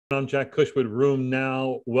I'm Jack Cush with Room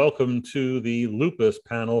Now. Welcome to the lupus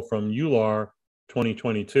panel from EULAR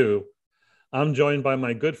 2022. I'm joined by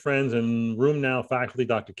my good friends and Room Now faculty,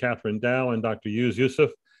 Dr. Kathryn and Dr. Yusof.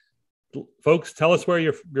 Folks, tell us where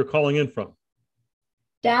you're calling in from.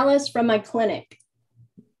 Dallas, from my clinic,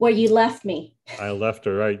 where you left me. I left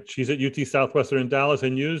her, right. She's at UT Southwestern in Dallas.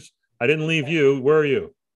 And Yus, I didn't leave you. Where are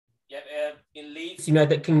you? Yeah, in Leeds,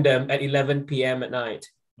 United Kingdom at 11 p.m. at night.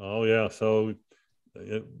 Oh, yeah. So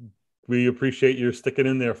we appreciate you sticking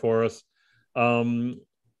in there for us. And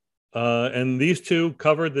these two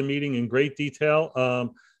covered the meeting in great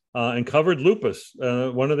detail and covered lupus.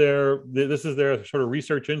 This is their sort of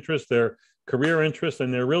research interest, their career interest,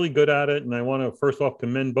 and they're really good at it. And I want to first off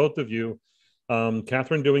commend both of you.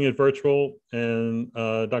 Kathryn doing it virtual and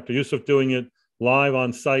Dr. Yusof doing it live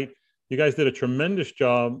on site. You guys did a tremendous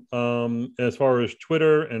job as far as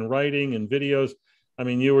Twitter and writing and videos. I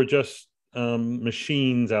mean, you were just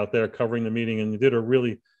machines out there covering the meeting, and you did a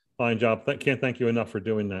really fine job. Can't thank you enough for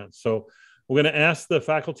doing that. So we're going to ask the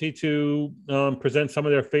faculty to present some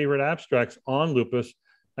of their favorite abstracts on lupus.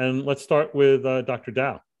 And let's start with Dr.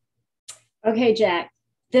 Dow. Okay, Jack,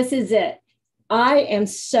 this is it. I am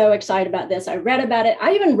so excited about this. I read about it.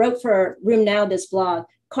 I even wrote for Room Now this blog,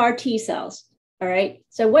 CAR T cells. All right.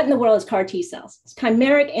 So what in the world is CAR T cells? It's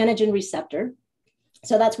chimeric antigen receptor.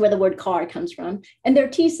 So that's where the word CAR comes from. And they're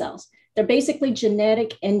T cells. They're basically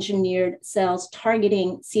genetic engineered cells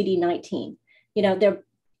targeting CD19. You know,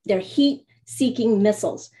 they're heat-seeking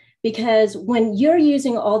missiles, because when you're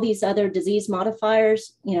using all these other disease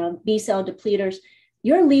modifiers, you know, B cell depleters,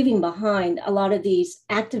 you're leaving behind a lot of these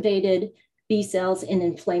activated B cells in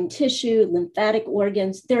inflamed tissue, lymphatic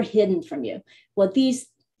organs. They're hidden from you. Well, these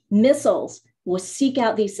missiles will seek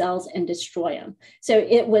out these cells and destroy them. So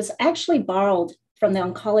it was actually borrowed from the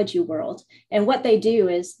oncology world. And what they do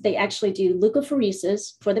is they actually do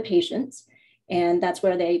leukapheresis for the patients. And that's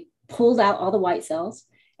where they pulled out all the white cells.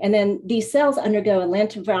 And then these cells undergo a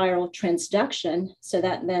lentiviral transduction so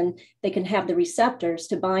that then they can have the receptors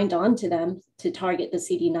to bind onto them to target the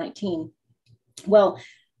CD19. Well,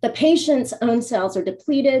 the patient's own cells are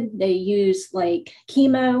depleted. They use like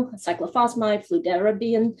chemo, cyclophosphamide,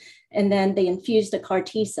 fludarabine, and then they infuse the CAR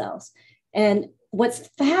T cells. And what's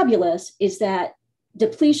fabulous is that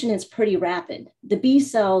depletion is pretty rapid. The B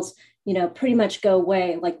cells, you know, pretty much go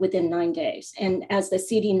away like within 9 days. And as the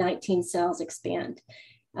CD19 cells expand.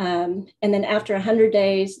 And then after 100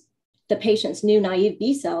 days, the patient's new naive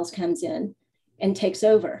B cells comes in and takes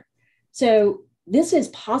over. So this is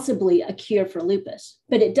possibly a cure for lupus,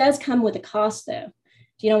 but it does come with a cost though.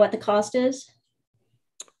 Do you know what the cost is?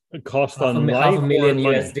 The cost on life half a million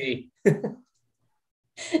or USD.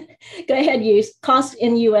 Go ahead, use cost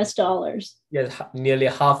in US dollars. Yes, nearly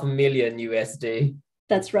 $500,000 USD.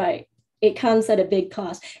 That's right. It comes at a big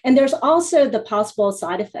cost. And there's also the possible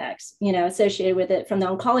side effects, you know, associated with it from the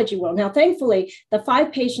oncology world. Now, thankfully, the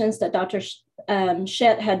 5 patients that Dr.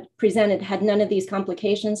 Shett had presented had none of these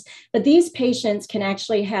complications, but these patients can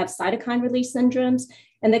actually have cytokine release syndromes,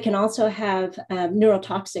 and they can also have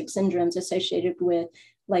neurotoxic syndromes associated with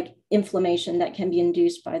like inflammation that can be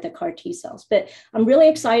induced by the CAR T cells. But I'm really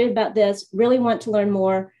excited about this, really want to learn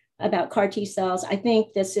more about CAR T cells. I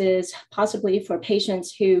think this is possibly for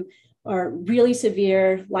patients who are really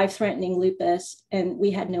severe, life-threatening lupus, and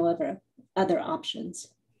we had no other options.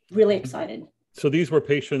 Really excited. So these were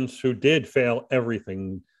patients who did fail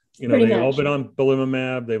everything. You know, Pretty they've much. all been on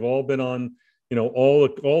belimumab. They've all been on, you know, all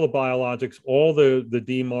the biologics, all the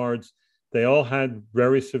DMARDs. They all had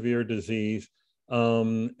very severe disease,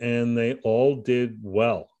 and they all did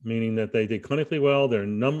well, meaning that they did clinically well. They're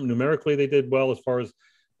numerically they did well as far as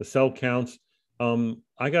the cell counts.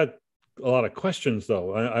 I got a lot of questions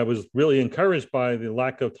though. I was really encouraged by the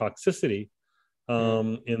lack of toxicity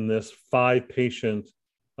in this 5-patient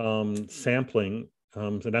sampling.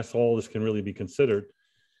 So that's all this can really be considered.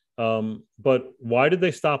 But why did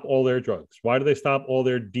they stop all their drugs? Why did they stop all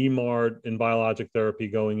their DMARD and biologic therapy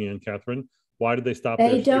going in, Kathryn? Why did they stop?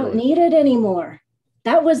 They don't need it anymore.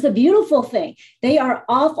 That was the beautiful thing. They are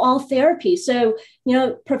off all therapy. So, you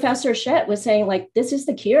know, Professor Shett was saying like, this is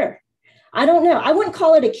the cure. I don't know. I wouldn't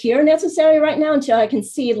call it a cure necessarily right now until I can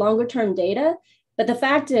see longer term data. But the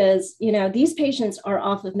fact is, you know, these patients are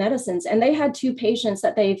off of medicines, and they had 2 patients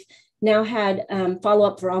that they've now had follow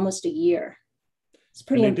up for almost a year. It's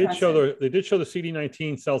pretty impressive. They did show the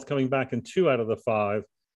CD19 cells coming back in 2 out of the 5,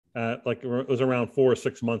 like it was around 4 or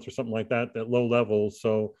 6 months or something like that at low levels.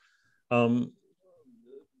 So, does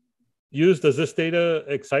this data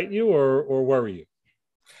excite you or worry you?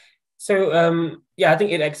 So Yeah, I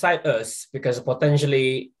think it excites us because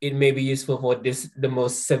potentially it may be useful for the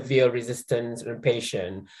most severe resistance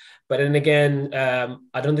patient. But then again,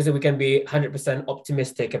 I don't think that we can be 100%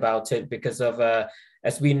 optimistic about it because of,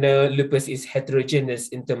 as we know, lupus is heterogeneous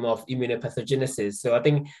in terms of immunopathogenesis. So I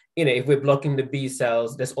think, if we're blocking the B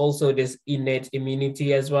cells, there's also this innate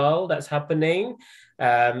immunity as well that's happening.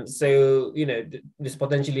 So, there's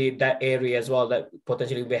potentially that area as well that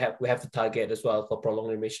potentially we have to target as well for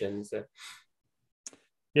prolonged remission. So.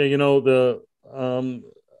 Yeah,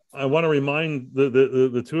 I want to remind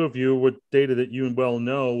the two of you what data that you well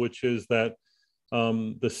know, which is that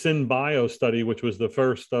the SynBio study, which was the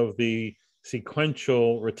first of the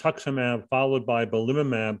sequential rituximab followed by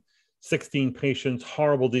belimumab, 16 patients,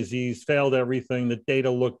 horrible disease, failed everything. The data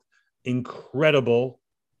looked incredible,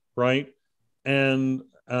 right? And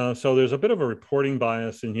so there's a bit of a reporting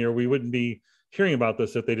bias in here. We wouldn't be hearing about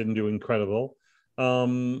this if they didn't do incredible.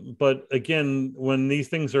 But again, when these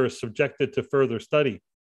things are subjected to further study,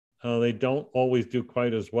 they don't always do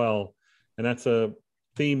quite as well. And that's a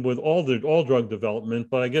theme with all drug development,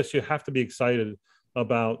 but I guess you have to be excited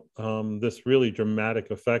about this really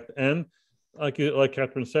dramatic effect. And like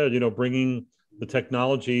Kathryn said, bringing the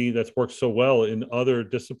technology that's worked so well in other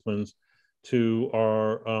disciplines to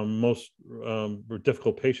our most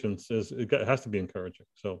difficult patients it has to be encouraging.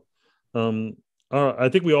 So I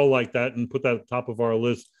think we all like that and put that at the top of our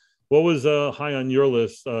list. What was high on your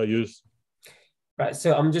list, Yus? Right,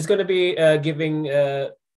 so I'm just going to be giving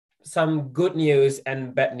some good news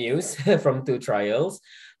and bad news from two trials.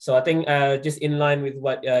 So I think just in line with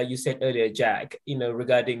what you said earlier, Jack,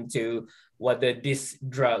 regarding to whether these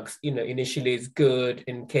drugs, initially is good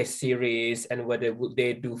in case series and whether would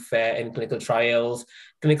they do fair in clinical trials.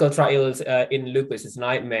 Clinical trials in lupus is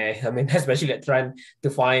nightmare. I mean, especially trying to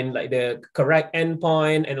find like the correct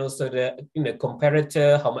endpoint and also the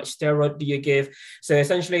comparator, how much steroid do you give? So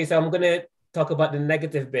essentially, I'm going to talk about the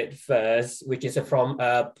negative bit first, which is from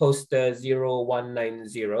poster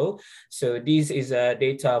 0190. So this is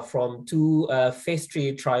data from two phase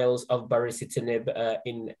 3 trials of baricitinib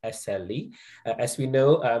in SLE. As we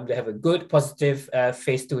know, they have a good positive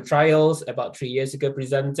phase 2 trials about 3 years ago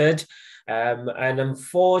presented. And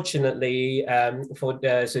unfortunately,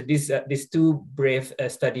 these two BRAVE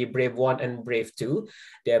study, BRAVE 1 and BRAVE 2,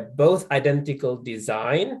 they're both identical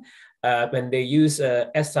design. And they use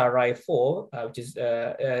SRI-4, which is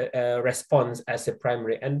a response as a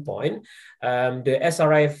primary endpoint. The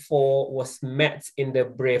SRI-4 was met in the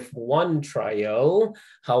BRAVE 1 trial,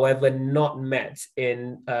 however, not met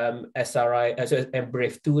in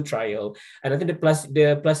BRAVE 2 trial. And I think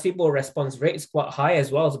the placebo response rate is quite high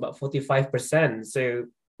as well. It's about 45%. So,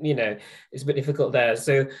 it's a bit difficult there.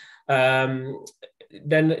 So,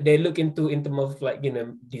 then they look in terms of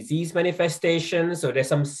disease manifestations. So there's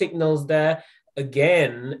some signals there.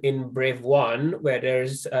 Again, in BRAVE 1, where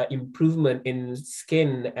there's improvement in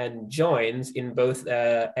skin and joints in both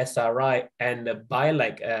SRI and the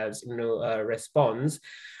BILAG response,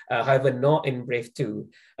 however, not in BRAVE 2.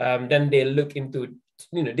 Then they look into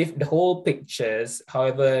the whole pictures.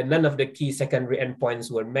 However, none of the key secondary endpoints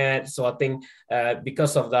were met. So I think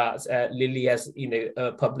because of that, Lilly has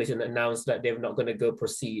published and announced that they're not going to go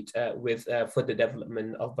proceed with further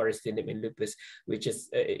development of baricitinib in lupus, which is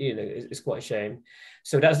is quite a shame.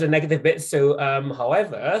 So that's the negative bit. So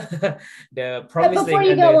however, the promising. But before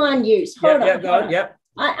you go on, Yus, hold on. Yeah.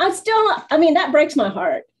 I mean, that breaks my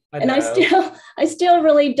heart. And I still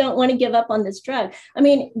really don't want to give up on this drug. I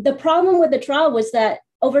mean, the problem with the trial was that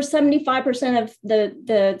over 75% of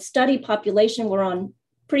the study population were on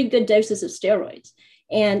pretty good doses of steroids.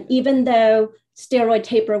 And even though steroid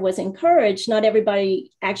taper was encouraged, not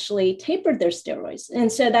everybody actually tapered their steroids.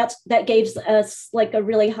 And so that gave us like a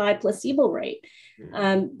really high placebo rate.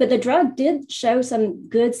 But the drug did show some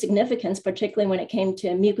good significance, particularly when it came to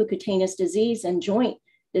mucocutaneous disease and joint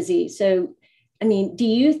disease. So I mean, do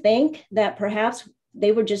you think that perhaps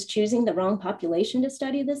they were just choosing the wrong population to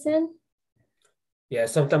study this in? Yeah,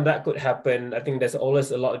 sometimes that could happen. I think there's always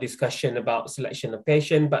a lot of discussion about selection of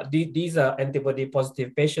patients, but these are antibody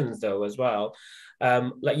positive patients though as well.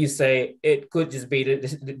 Like you say, it could just be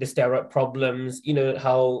the steroid problems,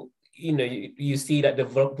 how you see that the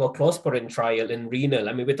voclosporin trial in renal.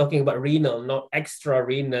 I mean, we're talking about renal, not extra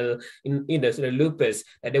renal in lupus.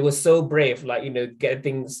 And they were so brave,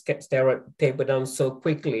 getting steroid taper down so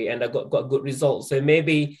quickly, and I got good results. So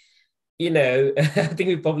maybe, I think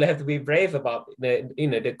we probably have to be brave about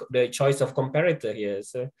the choice of comparator here.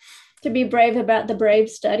 So. To be brave about the BRAVE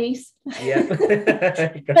studies. Yeah.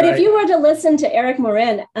 But if you were to listen to Eric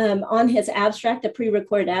Morin on his abstract, the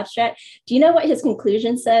pre-recorded abstract, do you know what his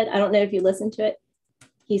conclusion said? I don't know if you listened to it.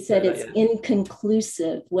 He said it's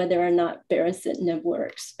inconclusive whether or not baricitinib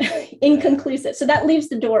works. Inconclusive. So that leaves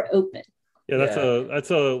the door open. Yeah,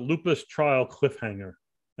 that's a lupus trial cliffhanger,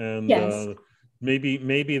 and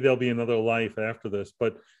maybe there'll be another life after this.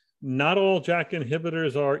 But not all JAK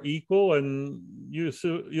inhibitors are equal. And Yus,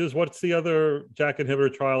 what's the other JAK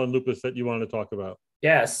inhibitor trial in lupus that you want to talk about?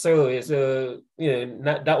 Yeah, so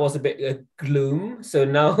that was a bit gloom. So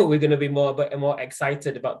now we're going to be more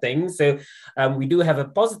excited about things. So we do have a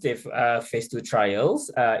positive phase 2 trials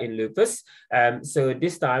in lupus. So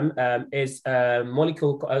this time is a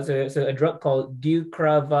molecule, so a drug called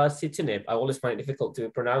deucravacitinib. I always find it difficult to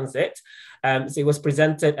pronounce it. So it was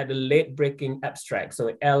presented at the late breaking abstract.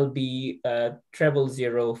 So LB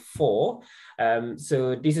 0004.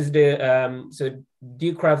 So this is the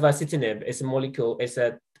deucravacitinib is a molecule, is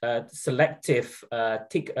a selective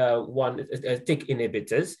TYK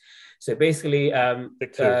inhibitors. So basically, so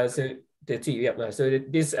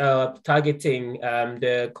this targeting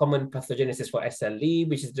the common pathogenesis for SLE,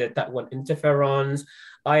 which is the type 1 interferons,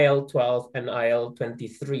 IL-12 and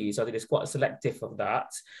IL-23. So it is quite selective of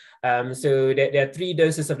that. So there are 3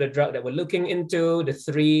 doses of the drug that we're looking into, the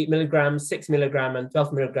 3 milligram, 6 milligram, and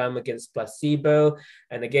 12 milligram against placebo.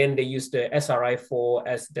 And again, they use the SRI-4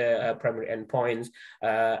 as the primary endpoint.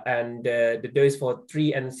 And the dose for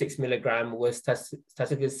 3 and 6 milligram was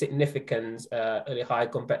statistically significant, really high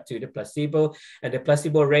compared to the placebo. And the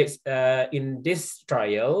placebo rates in this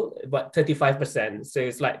trial, about 35%. So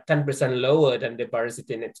it's like 10% lower than the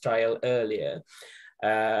baricitinib trial earlier.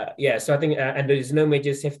 So I think, and there is no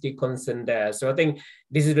major safety concern there. So I think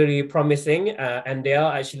this is really promising, and they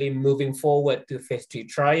are actually moving forward to phase 3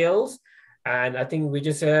 trials. And I think we're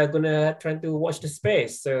just gonna try to watch the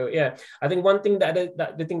space. So yeah, I think one thing that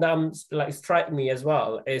strike me as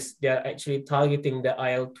well is they're actually targeting the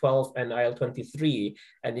IL-12 and IL-23,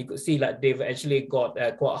 and you could see like they've actually got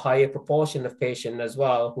quite a higher proportion of patients as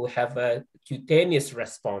well who have a cutaneous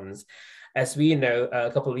response. As we know, a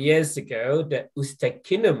couple of years ago, the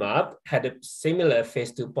ustekinumab had a similar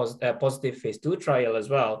phase 2 positive phase 2 trial as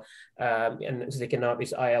well. And ustekinumab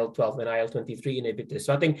is IL-12 and IL-23 inhibitors.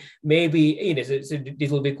 So I think maybe so this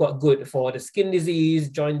will be quite good for the skin disease,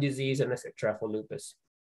 joint disease, and etc. for lupus.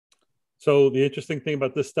 So the interesting thing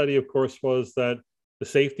about this study, of course, was that the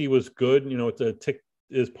safety was good. It's a TYK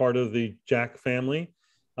is part of the JAK family,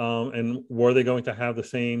 and were they going to have the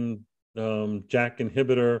same JAK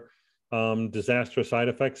inhibitor disastrous side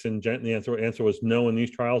effects? And the answer was no in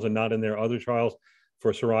these trials, and not in their other trials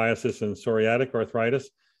for psoriasis and psoriatic arthritis.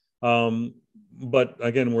 But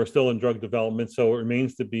again, we're still in drug development, so it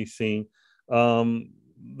remains to be seen. I'm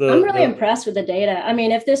really impressed with the data. I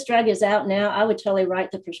mean, if this drug is out now, I would totally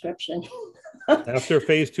write the prescription. After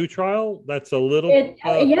phase 2 trial, that's a little but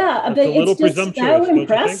it's just so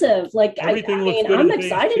impressive. Like everything looks good. I'm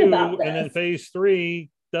excited about this. And then phase 3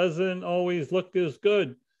 doesn't always look as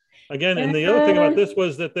good. Again, and the other thing about this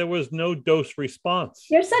was that there was no dose response.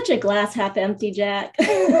 You're such a glass half empty, Jack.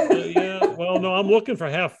 Well, no, I'm looking for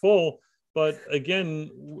half full. But again,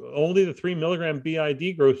 only the 3 milligram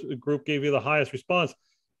BID group gave you the highest response.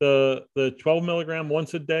 The 12 milligram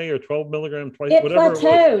once a day or 12 milligram twice, whatever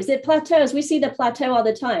it plateaus. We see the plateau all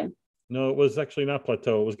the time. No, it was actually not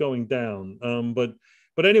plateau. It was going down.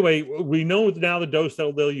 But anyway, we know now the dose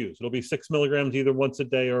that they'll use. It'll be 6 milligrams either once a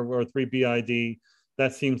day or 3 BID.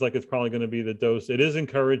 That seems like it's probably going to be the dose. It is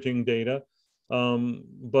encouraging data.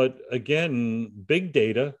 But again, big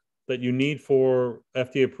data that you need for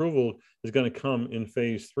FDA approval is going to come in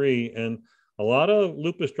phase 3. And a lot of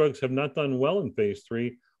lupus drugs have not done well in phase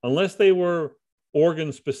 3 unless they were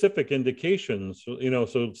organ-specific indications.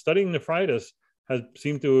 So studying nephritis has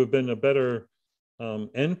seemed to have been a better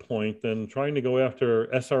endpoint than trying to go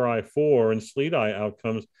after SRI-4 and SLEDAI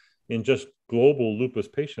outcomes in just global lupus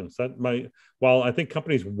patients. While I think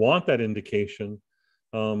companies want that indication,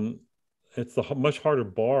 it's a much harder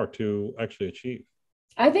bar to actually achieve.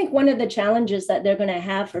 I think one of the challenges that they're going to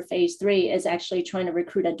have for phase 3 is actually trying to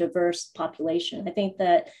recruit a diverse population. I think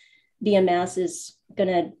that BMS is going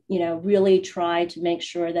to, really try to make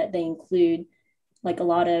sure that they include like a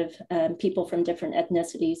lot of people from different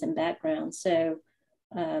ethnicities and backgrounds. So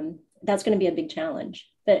that's going to be a big challenge.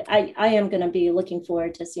 But I am going to be looking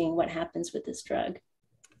forward to seeing what happens with this drug.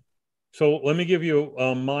 So let me give you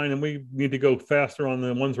mine, and we need to go faster on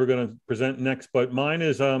the ones we're going to present next. But mine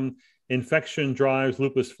is Infection Drives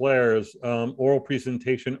Lupus Flares, oral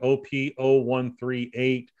presentation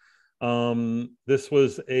OP0138. This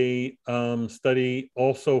was a study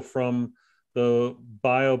also from the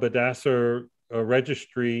BioBedasser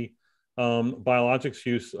registry, biologics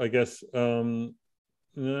use, I guess,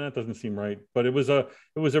 No, that doesn't seem right. But it was a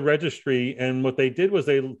registry, and what they did was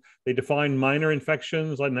they defined minor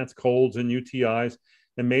infections, and that's colds and UTIs,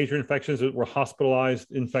 and major infections that were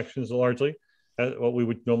hospitalized infections largely, what we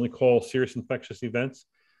would normally call serious infectious events.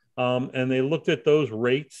 And they looked at those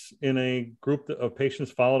rates in a group of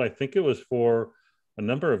patients followed. I think it was for a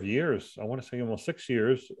number of years. I want to say almost 6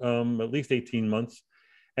 years, at least 18 months.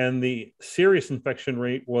 And the serious infection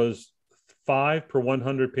rate was 5 per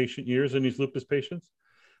 100 patient years in these lupus patients.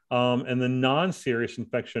 And the non-serious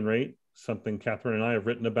infection rate, something Kathryn and I have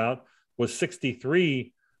written about, was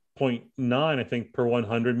 63.9, I think, per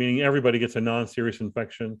 100, meaning everybody gets a non-serious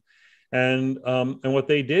infection. And what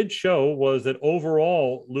they did show was that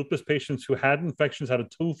overall, lupus patients who had infections had a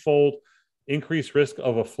twofold increased risk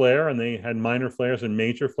of a flare, and they had minor flares and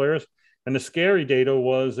major flares. And the scary data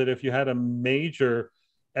was that if you had a major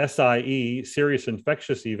SIE, serious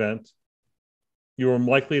infectious event, you were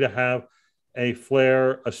likely to have a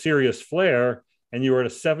flare, a serious flare, and you were at a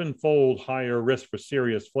 7-fold higher risk for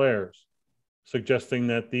serious flares, suggesting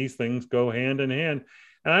that these things go hand in hand.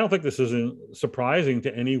 And I don't think this isn't surprising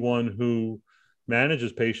to anyone who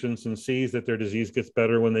manages patients and sees that their disease gets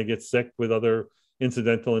better when they get sick with other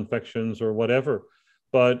incidental infections or whatever.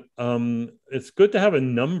 But it's good to have a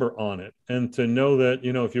number on it and to know that,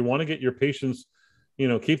 if you want to get your patients,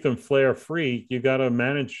 keep them flare free, you got to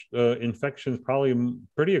manage infections probably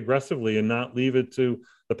pretty aggressively and not leave it to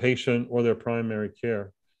the patient or their primary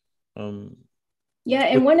care. Yeah,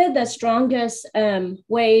 and one of the strongest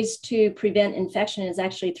ways to prevent infection is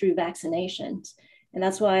actually through vaccinations. And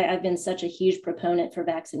that's why I've been such a huge proponent for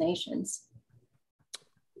vaccinations.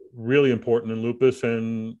 Really important in lupus.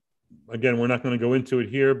 And again, we're not going to go into it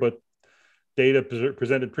here, but data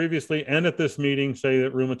presented previously and at this meeting say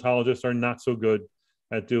that rheumatologists are not so good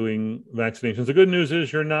at doing vaccinations. The good news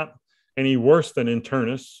is you're not any worse than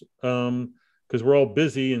internists, because we're all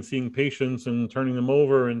busy and seeing patients and turning them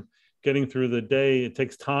over and getting through the day. It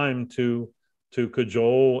takes time to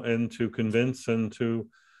cajole and to convince and to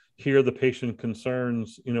hear the patient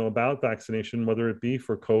concerns, about vaccination, whether it be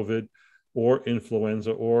for COVID or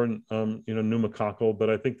influenza or, pneumococcal. But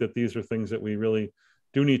I think that these are things that we really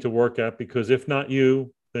do need to work at, because if not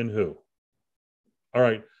you, then who? All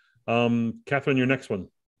right. Kathryn, your next one.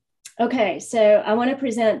 Okay, so I want to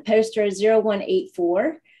present poster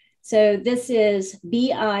 0184. So this is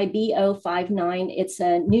BIBO59. It's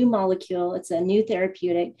a new molecule. It's a new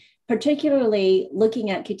therapeutic, particularly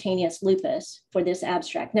looking at cutaneous lupus for this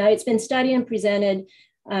abstract. Now, it's been studied and presented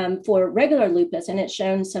for regular lupus, and it's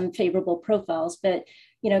shown some favorable profiles. But,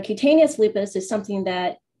 cutaneous lupus is something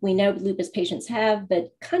that we know lupus patients have, but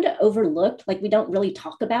kind of overlooked. Like, we don't really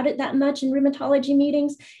talk about it that much in rheumatology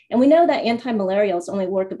meetings. And we know that antimalarials only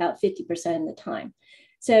work about 50% of the time.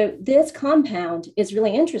 So this compound is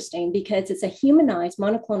really interesting because it's a humanized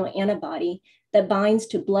monoclonal antibody that binds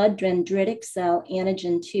to blood dendritic cell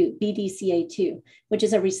antigen 2, BDCA2, which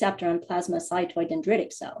is a receptor on plasmacytoid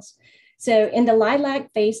dendritic cells. So in the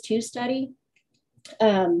LILAC phase 2 study,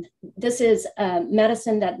 this is a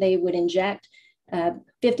medicine that they would inject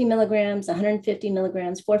 50 milligrams, 150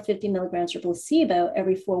 milligrams, 450 milligrams or placebo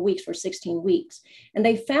every 4 weeks for 16 weeks. And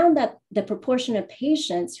they found that the proportion of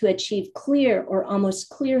patients who achieved clear or almost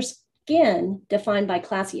clear skin defined by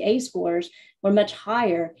Classy A scores were much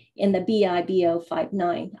higher in the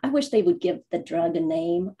BIBO59. I wish they would give the drug a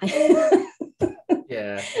name.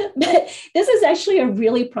 Yeah. But this is actually a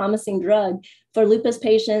really promising drug for lupus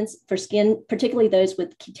patients, for skin, particularly those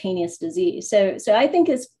with cutaneous disease. So I think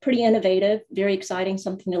it's pretty innovative, very exciting,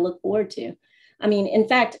 something to look forward to. I mean, in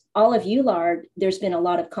fact, all of EULAR, there's been a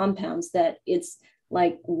lot of compounds that it's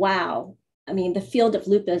like, wow. I mean, the field of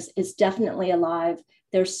lupus is definitely alive.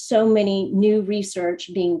 There's so many new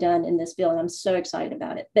research being done in this field. I'm so excited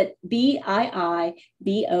about it. But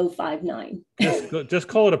BIIBO59. Just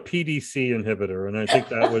call it a PDC inhibitor. And I think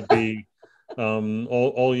that would be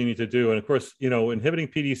all you need to do. And of course, inhibiting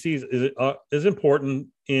PDCs is important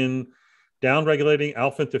in downregulating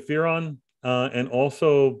alpha interferon and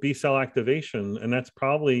also B cell activation. And that's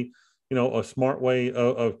probably, a smart way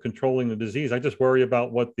of controlling the disease. I just worry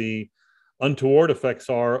about what the untoward effects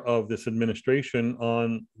are of this administration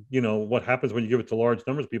on, what happens when you give it to large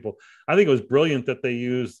numbers of people. I think it was brilliant that they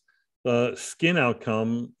used the skin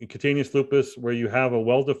outcome in cutaneous lupus, where you have a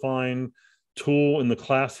well-defined tool in the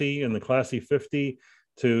Classy and the Classy 50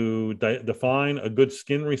 to define a good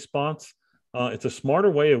skin response. It's a smarter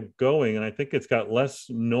way of going, and I think it's got less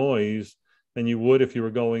noise than you would if you were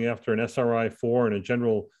going after an SRI4 and a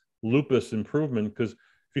general lupus improvement, because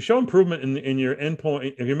if you show improvement in your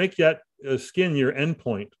endpoint, if you make that skin your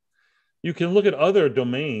endpoint, you can look at other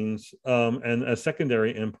domains and as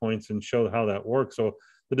secondary endpoints and show how that works. So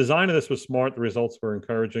the design of this was smart. The results were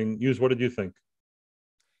encouraging. What did you think?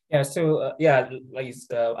 Yeah, so like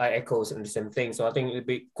I echo the same thing. So I think it'd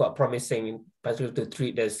be quite promising, particularly to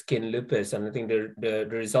treat the skin lupus, and I think the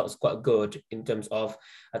results quite good in terms of,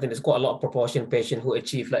 I think there's quite a lot of proportion of patients who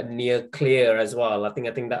achieve like near clear as well. I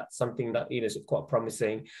think that's something that is quite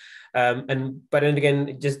promising, but then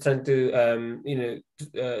again, just trying to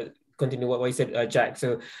continue what you said, Jack.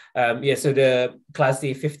 So so the class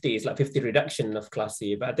C 50 is like 50 reduction of class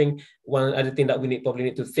C. But I think one other thing that we probably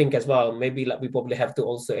need to think as well, maybe like we probably have to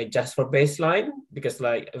also adjust for baseline, because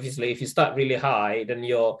like obviously if you start really high, then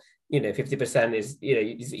your 50% is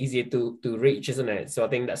is easier to reach, isn't it? So I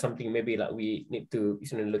think that's something maybe like we need to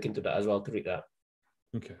look into that as well to read that.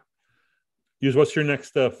 Okay. What's your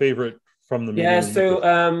next favorite from the meeting? Yeah, so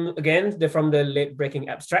again, they're from the late breaking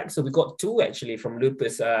abstract. So we got 2 actually from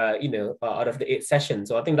lupus, out of the 8 sessions.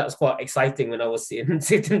 So I think that's quite exciting when I was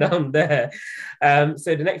sitting down there.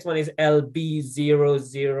 So the next one is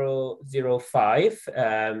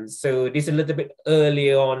LB0005. So this is a little bit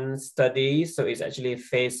early on study. So it's actually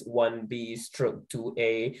phase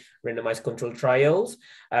 1B/2A randomized control trials.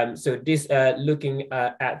 So this looking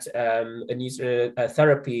at a new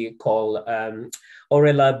therapy called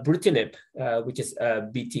orelabrutinib, which is a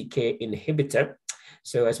BTK inhibitor.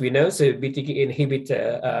 So as we know, BTK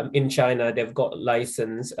inhibitor in China, they've got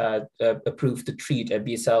license approved to treat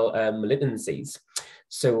B-cell malignancies.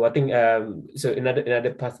 So I think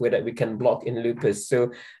another pathway that we can block in lupus.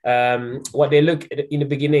 So what they look at in the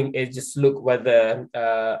beginning is just look whether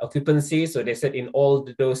occupancy. So they said in all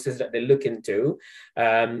the doses that they look into,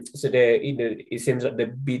 so they it seems that the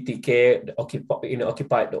BTK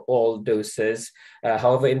occupied all doses.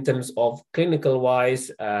 However, in terms of clinical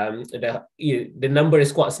wise, the number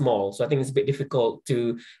is quite small. So I think it's a bit difficult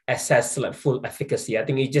to assess like full efficacy. I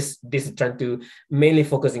think this is trying to mainly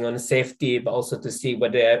focusing on safety, but also to see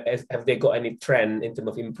whether have they got any trend in terms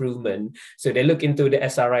of improvement. So they look into the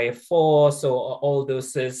SRI-4, so all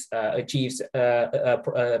doses achieves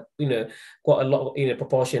quite a lot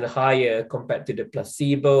proportion higher compared to the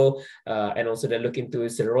placebo, and also they look into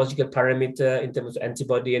serological parameter in terms of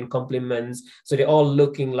antibody and complements. So they're all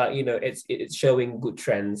looking like it's showing good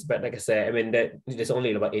trends. But like I said, I mean there's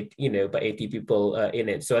only about 80 people in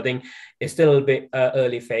it. So I think it's still a bit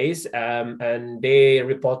early phase, and they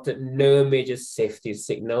reported no major safety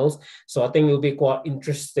signals. So I think it will be quite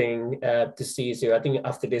interesting to see. So I think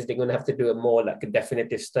after this, they're going to have to do a more like a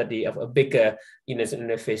definitive study of a bigger,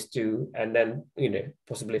 phase 2, and then,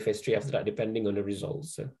 possibly phase 3 after that, depending on the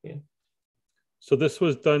results. So, yeah. So this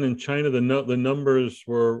was done in China. The numbers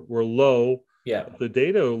were low. Yeah. The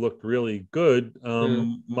data looked really good.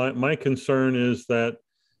 My concern is that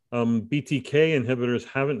BTK inhibitors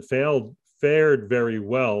haven't fared very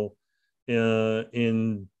well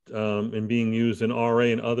in being used in RA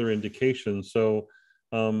and other indications. So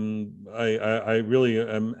I really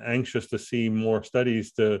am anxious to see more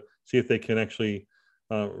studies to see if they can actually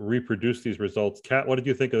reproduce these results. Kat, what did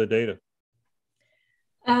you think of the data?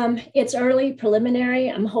 It's early, preliminary.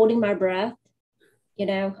 I'm holding my breath.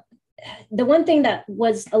 The one thing that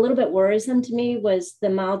was a little bit worrisome to me was the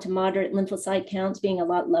mild to moderate lymphocyte counts being a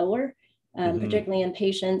lot lower, particularly in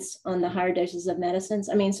patients on the higher doses of medicines.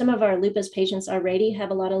 I mean, some of our lupus patients already have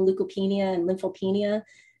a lot of leukopenia and lymphopenia.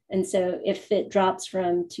 And so if it drops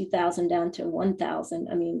from 2,000 down to 1,000,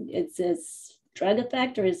 I mean, is this drug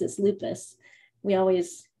effect or is this lupus? We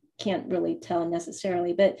always can't really tell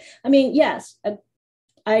necessarily. But I mean, yes,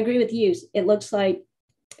 I agree with you. It looks like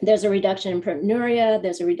there's a reduction in proteinuria,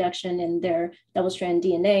 there's a reduction in their double-strand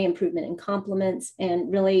DNA, improvement in complements,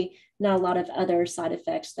 and really not a lot of other side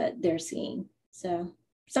effects that they're seeing. So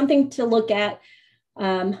something to look at.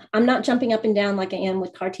 I'm not jumping up and down like I am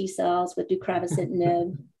with CAR T cells, with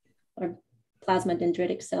deucravacitinib or plasma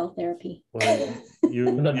dendritic cell therapy. Well,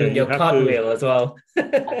 you're not doing your cartwheel as well.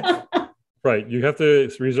 Right. You have to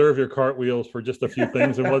reserve your cartwheels for just a few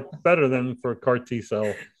things, and what's better than for CAR T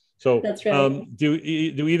cell. So that's right. Do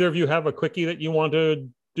either of you have a quickie that you want to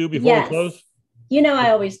do before we close?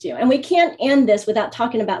 I always do. And we can't end this without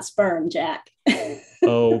talking about sperm, Jack.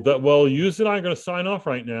 Well, Yus and I are going to sign off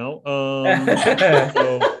right now. I'd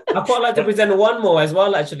quite like to present one more as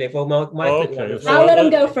well, actually, for my okay. I'll let him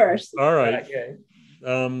go first. All right. Okay.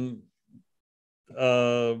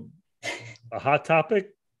 A hot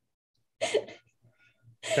topic?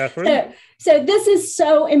 Kathryn? So this is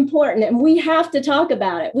so important, and we have to talk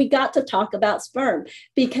about it. We got to talk about sperm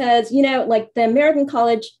because, like the American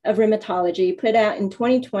College of Rheumatology put out in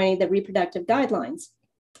 2020 the reproductive guidelines.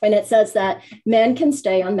 And it says that men can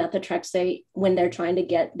stay on methotrexate when they're trying to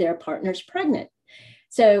get their partners pregnant.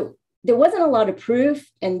 So there wasn't a lot of proof,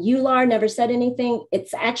 and EULAR never said anything.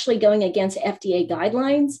 It's actually going against FDA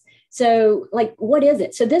guidelines. So like, what is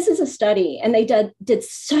it? So this is a study, and they did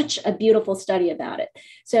such a beautiful study about it.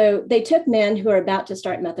 So they took men who are about to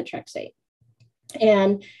start methotrexate.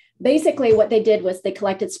 And basically what they did was they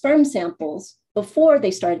collected sperm samples before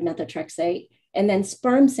they started methotrexate, and then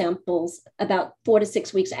sperm samples about 4 to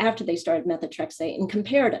 6 weeks after they started methotrexate, and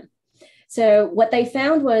compared them. So what they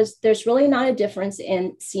found was there's really not a difference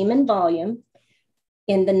in semen volume,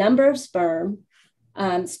 in the number of sperm,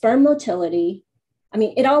 sperm motility. I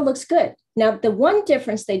mean, it all looks good. Now, the one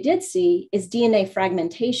difference they did see is DNA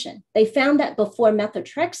fragmentation. They found that before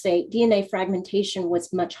methotrexate, DNA fragmentation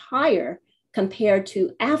was much higher compared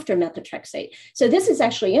to after methotrexate. So this is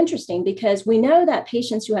actually interesting because we know that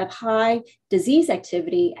patients who have high disease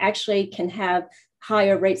activity actually can have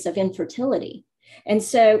higher rates of infertility. And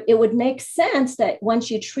so it would make sense that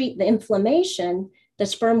once you treat the inflammation, the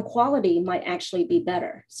sperm quality might actually be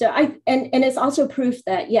better. So and it's also proof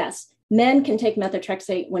that yes, men can take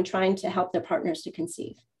methotrexate when trying to help their partners to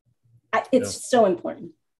conceive. It's so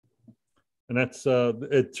important. And that's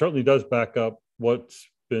it certainly does back up what's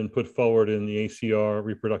been put forward in the ACR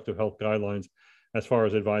reproductive health guidelines as far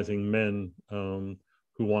as advising men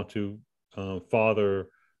who want to father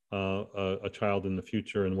a child in the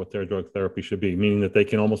future and what their drug therapy should be, meaning that they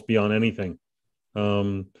can almost be on anything,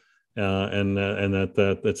 and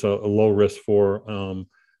that it's a low risk for an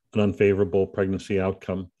unfavorable pregnancy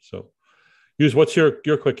outcome. So, what's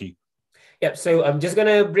your quickie? Yep. So I'm just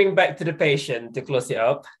gonna bring back to the patient to close it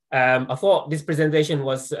up. I thought this presentation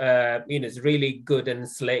was, it's really good and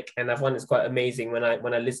slick, and I found it's quite amazing when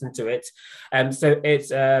I listened to it. So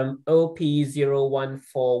it's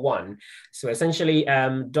OP0141. So essentially,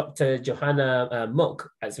 Dr. Johanna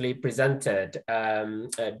Mook actually presented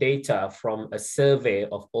data from a survey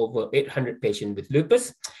of over 800 patients with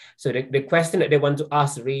lupus. So the question that they want to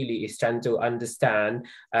ask really is trying to understand,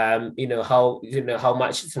 how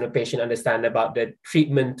much the patient understand about the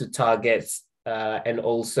treatment to targets. And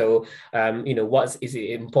also, what is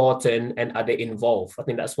it important and are they involved? I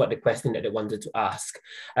think that's what the question that they wanted to ask.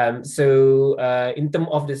 So in terms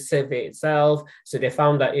of the survey itself, so they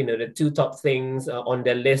found that, the two top things on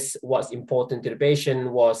the list, what's important to the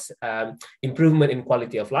patient was improvement in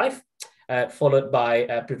quality of life, followed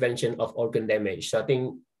by prevention of organ damage. So I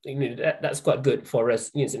think that's quite good for us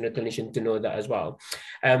as a clinician to know that as well.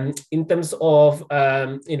 In terms of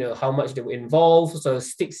how much they were involved, so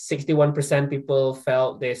 61% people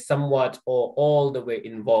felt they're somewhat or all the way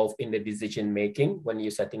involved in the decision making when you're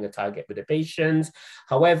setting a target with the patients.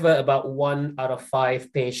 However, about 1 out of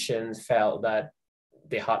 5 patients felt that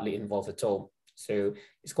they're hardly involved at all. So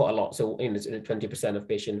it's quite a lot. So 20% of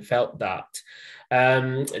patients felt that.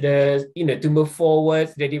 To move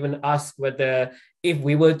forward, they'd even ask whether if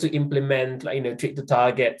we were to implement, treat to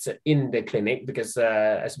targets in the clinic, because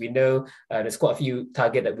as we know, there's quite a few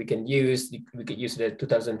targets that we can use. We could use the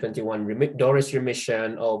 2021 DORIS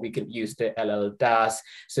remission, or we could use the LL-DAS.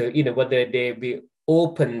 So, whether they be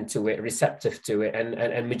open to it, receptive to it,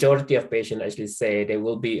 and majority of patients actually say they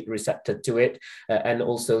will be receptive to it, and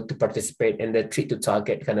also to participate in the treat to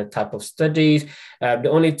target kind of type of studies. The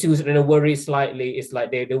only two worry slightly is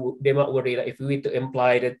like they might worry that if we were to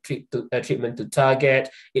imply the treatment to target,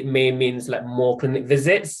 it may means like more clinic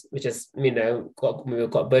visits, which is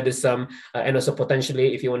quite burdensome, and also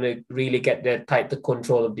potentially if you want to really get the tighter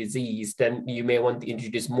control of disease, then you may want to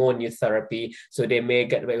introduce more new therapy, so they may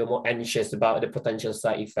get a bit more anxious about the potential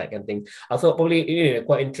side effect and things. I thought probably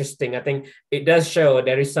quite interesting. I think it does show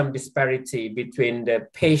there is some disparity between the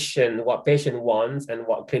patient, what patient wants and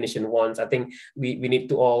what clinician wants. I think we need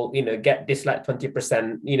to all get this like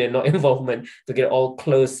 20% not involvement to get all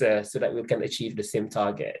closer so that we can achieve the same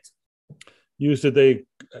target. Did they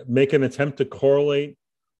make an attempt to correlate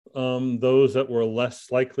those that were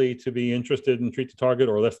less likely to be interested in treat to target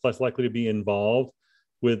or less likely to be involved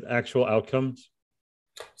with actual outcomes?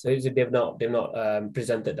 So they've not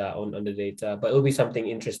presented that on the data, but it'll be something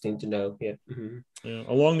interesting to know. Yeah. Mm-hmm. Yeah.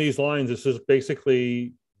 Along these lines, this is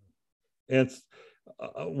basically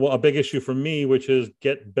a big issue for me, which is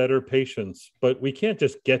get better patients. But we can't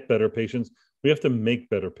just get better patients; we have to make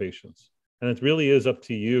better patients, and it really is up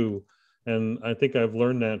to you. And I think I've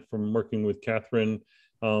learned that from working with Kathryn,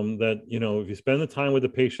 that if you spend the time with the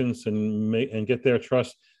patients and get their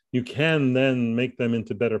trust, you can then make them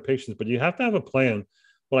into better patients. But you have to have a plan.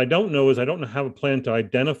 What I don't know is I don't have a plan to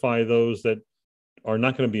identify those that are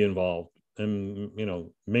not going to be involved and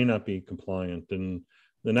may not be compliant, and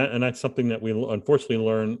that's something that we unfortunately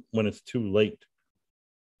learn when it's too late.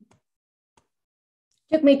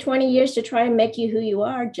 Took me 20 years to try and make you who you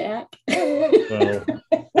are, Jack. Well,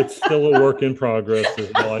 it's still a work in progress,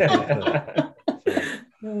 is all I can say.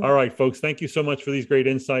 So, all right, folks, thank you so much for these great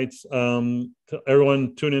insights. To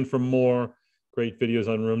everyone, tune in for more great videos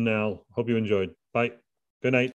on Room Now. Hope you enjoyed. Bye. Good night.